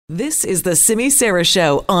This is the Simi Sara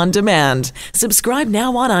Show on demand. Subscribe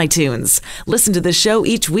now on iTunes. Listen to the show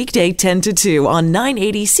each weekday 10 to 2 on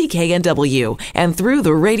 980 CKNW and through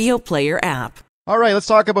the Radio Player app. All right, let's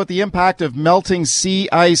talk about the impact of melting sea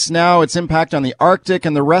ice now, its impact on the Arctic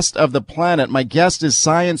and the rest of the planet. My guest is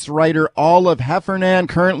science writer Olive Heffernan,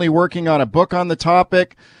 currently working on a book on the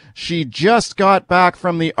topic. She just got back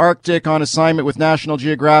from the Arctic on assignment with National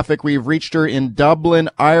Geographic. We've reached her in Dublin,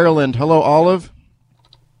 Ireland. Hello, Olive.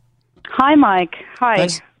 Hi, Mike. Hi.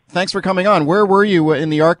 Thanks for coming on. Where were you in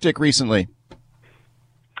the Arctic recently?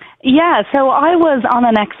 Yeah, so I was on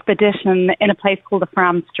an expedition in a place called the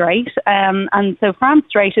Fram Strait. And so Fram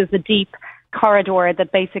Strait is a deep corridor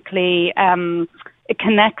that basically it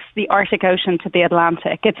connects the Arctic Ocean to the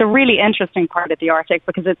Atlantic. It's a really interesting part of the Arctic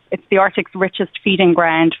because it's the Arctic's richest feeding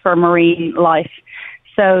ground for marine life.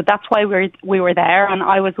 So that's why we were there. And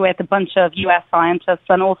I was with a bunch of U.S. scientists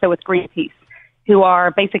and also with Greenpeace, who are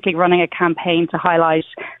basically running a campaign to highlight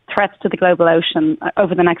threats to the global ocean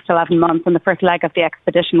over the next 11 months. And the first leg of the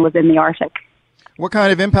expedition was in the Arctic. What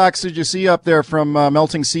kind of impacts did you see up there from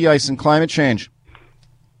melting sea ice and climate change?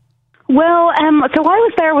 Well, so I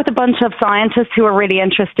was there with a bunch of scientists who are really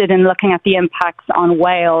interested in looking at the impacts on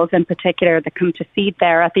whales in particular that come to feed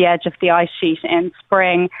there at the edge of the ice sheet in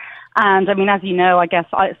spring. And I mean, as you know, I guess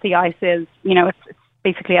sea ice is, it's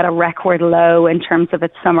basically at a record low in terms of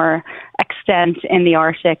its summer extent in the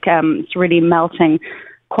Arctic. It's really melting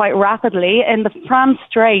quite rapidly. In the Fram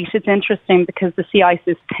Strait, it's interesting because the sea ice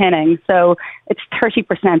is thinning. So it's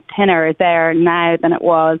 30% thinner there now than it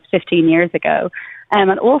was 15 years ago.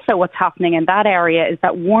 And also what's happening in that area is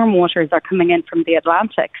that warm waters are coming in from the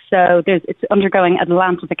Atlantic. So it's undergoing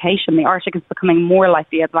Atlantification. The Arctic is becoming more like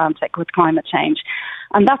the Atlantic with climate change.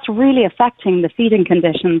 And that's really affecting the feeding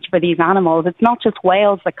conditions for these animals. It's not just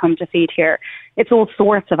whales that come to feed here. It's all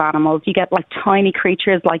sorts of animals. You get like tiny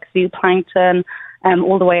creatures like zooplankton,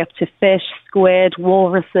 all the way up to fish, squid,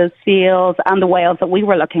 walruses, seals, and the whales that we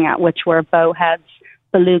were looking at, which were bowheads,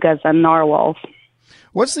 belugas, and narwhals.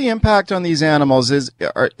 What's the impact on these animals? Is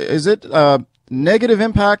it a negative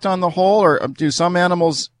impact on the whole, or do some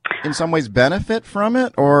animals in some ways benefit from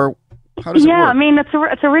it, or how does it work? Yeah, I mean,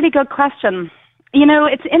 it's a really good question.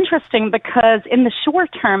 It's interesting because in the short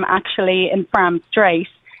term, actually, in Fram Strait,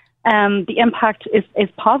 the impact is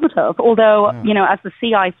positive. Although, as the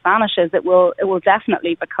sea ice vanishes, it will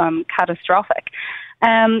definitely become catastrophic.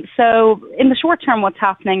 So in the short term, what's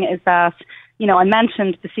happening is that, I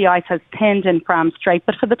mentioned the sea ice has thinned in Fram Strait,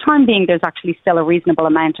 but for the time being, there's actually still a reasonable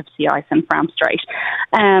amount of sea ice in Fram Strait.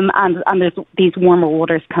 And there's these warmer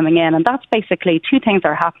waters coming in. And that's basically two things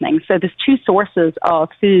are happening. So there's two sources of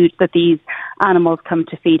food that these animals come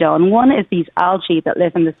to feed on. One is these algae that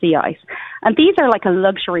live in the sea ice. And these are like a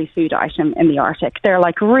luxury food item in the Arctic. They're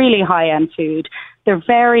like really high-end food. They're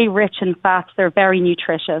very rich in fats. They're very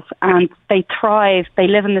nutritious. And they thrive. They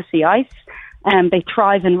live in the sea ice. They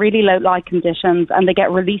thrive in really low light conditions, and they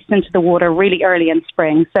get released into the water really early in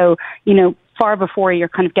spring. So, far before you're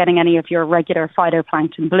kind of getting any of your regular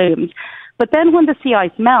phytoplankton blooms. But then when the sea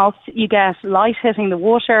ice melts, you get light hitting the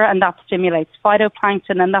water, and that stimulates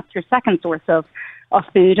phytoplankton, and that's your second source of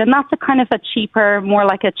food. And that's a kind of a cheaper, more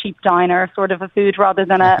like a cheap diner sort of a food rather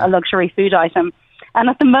than a luxury food item. And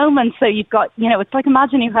at the moment, so you've got, it's like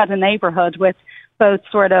imagine you had a neighborhood with both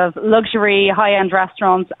sort of luxury, high-end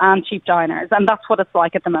restaurants and cheap diners. And that's what it's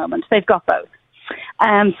like at the moment. They've got both.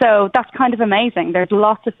 So that's kind of amazing. There's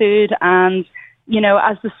lots of food. And,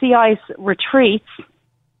 as the sea ice retreats,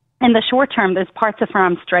 in the short term, there's parts of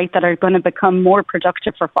Fram Strait that are going to become more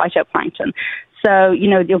productive for phytoplankton. So,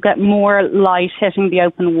 you'll get more light hitting the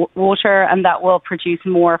open water, and that will produce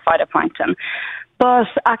more phytoplankton. But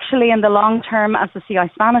actually, in the long term, as the sea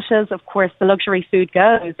ice vanishes, of course, the luxury food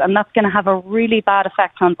goes, and that's going to have a really bad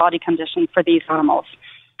effect on body condition for these animals.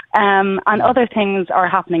 And other things are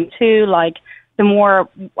happening too, like the more,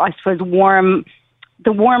 I suppose, the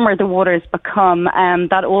warmer the waters become,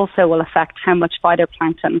 that also will affect how much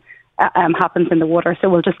phytoplankton happens in the water.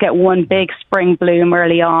 So we'll just get one big spring bloom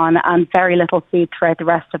early on and very little food throughout the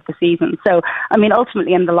rest of the season. So, I mean,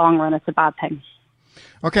 ultimately, in the long run, it's a bad thing.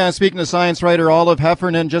 Okay, I'm speaking to science writer Olive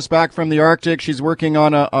Heffernan, just back from the Arctic. She's working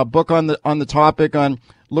on a book on the topic, on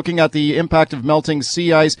looking at the impact of melting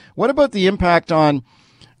sea ice. What about the impact on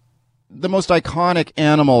the most iconic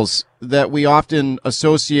animals that we often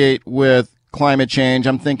associate with climate change?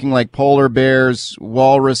 I'm thinking like polar bears,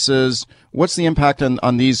 walruses. What's the impact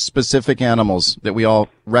on these specific animals that we all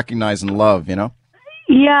recognize and love,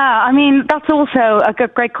 Yeah, I mean, that's also a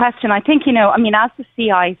great question. I think, as the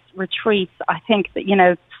sea ice retreats, I think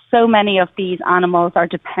that, so many of these animals are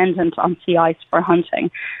dependent on sea ice for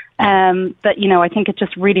hunting. That, I think it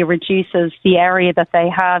just really reduces the area that they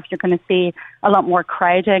have. You're going to see a lot more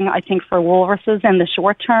crowding, I think, for walruses in the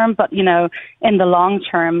short term. But, in the long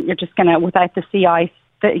term, you're just going to, without the sea ice,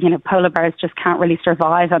 polar bears just can't really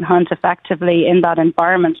survive and hunt effectively in that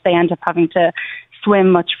environment. They end up having to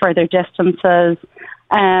swim much further distances.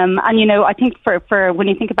 I think for when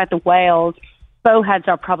you think about the whales, bowheads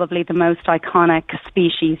are probably the most iconic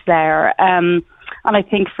species there. And I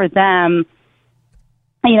think for them,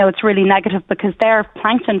 it's really negative because they're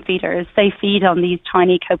plankton feeders. They feed on these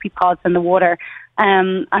tiny copepods in the water.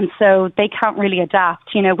 And so they can't really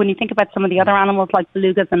adapt. When you think about some of the other animals like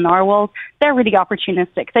belugas and narwhals, they're really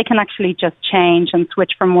opportunistic. They can actually just change and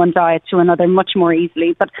switch from one diet to another much more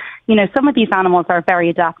easily. But, some of these animals are very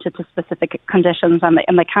adapted to specific conditions and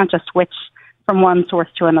they can't just switch from one source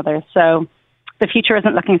to another. So the future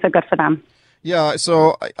isn't looking so good for them. Yeah,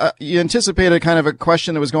 so you anticipated kind of a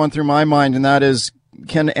question that was going through my mind, and that is,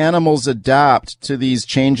 can animals adapt to these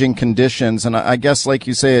changing conditions? And I guess, like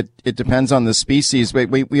you say, it depends on the species.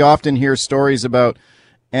 We often hear stories about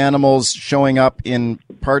animals showing up in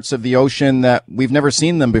parts of the ocean that we've never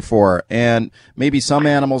seen them before. And maybe some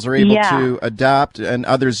animals are able to adapt and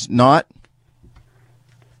others not.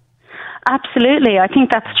 Absolutely. I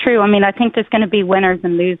think that's true. I mean, I think there's going to be winners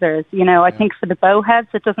and losers. I think for the bowheads,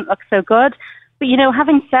 it doesn't look so good. But,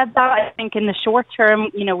 having said that, I think in the short term,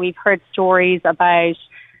 we've heard stories about,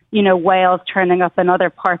 whales turning up in other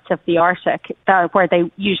parts of the Arctic where they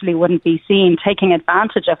usually wouldn't be seen, taking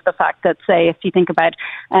advantage of the fact that, say, if you think about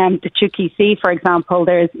the Chukchi Sea, for example,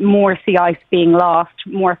 there's more sea ice being lost,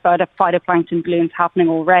 more phytoplankton blooms happening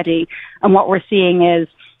already. And what we're seeing is,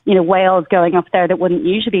 whales going up there that wouldn't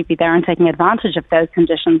usually be there and taking advantage of those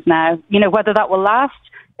conditions now. Whether that will last,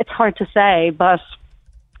 it's hard to say, but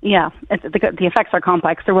yeah, the effects are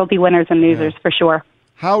complex. There will be winners and losers for sure.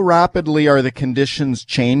 How rapidly are the conditions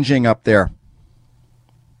changing up there?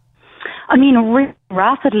 I mean, really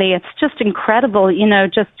rapidly. It's just incredible.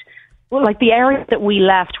 Like the area that we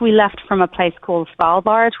left from a place called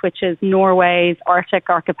Svalbard, which is Norway's Arctic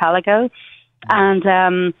archipelago.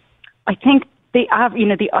 And I think the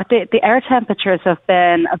air temperatures have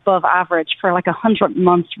been above average for like 100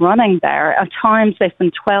 months running there. At times they've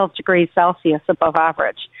been 12 degrees Celsius above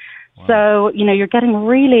average. Wow. So, you're getting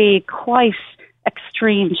really quite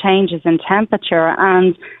extreme changes in temperature.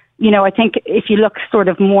 And, I think if you look sort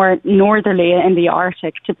of more northerly in the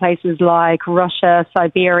Arctic to places like Russia,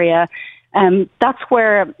 Siberia, that's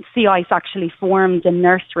where sea ice actually forms in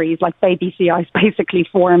nurseries, like baby sea ice basically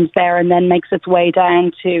forms there and then makes its way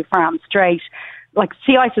down to Fram Strait. Like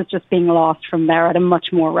sea ice is just being lost from there at a much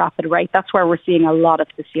more rapid rate. That's where we're seeing a lot of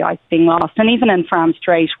the sea ice being lost. And even in Fram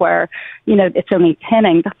Strait where, it's only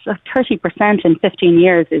thinning, that's 30% in 15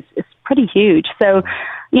 years is pretty huge. So,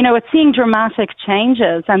 it's seeing dramatic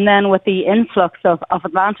changes. And then with the influx of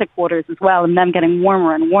Atlantic waters as well and them getting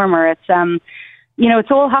warmer and warmer, it's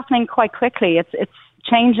it's all happening quite quickly. It's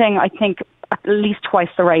changing, I think, at least twice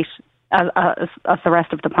the rate as the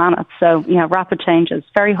rest of the planet. So, rapid changes.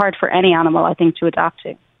 Very hard for any animal, I think, to adapt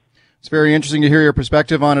to. It's very interesting to hear your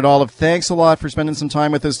perspective on it, Olive. Thanks a lot for spending some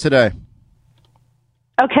time with us today.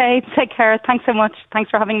 Okay, take care. Thanks so much.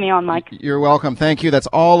 Thanks for having me on, Mike. You're welcome. Thank you. That's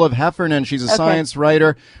Olive Heffernan. She's a science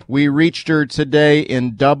writer. We reached her today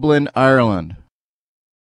in Dublin, Ireland.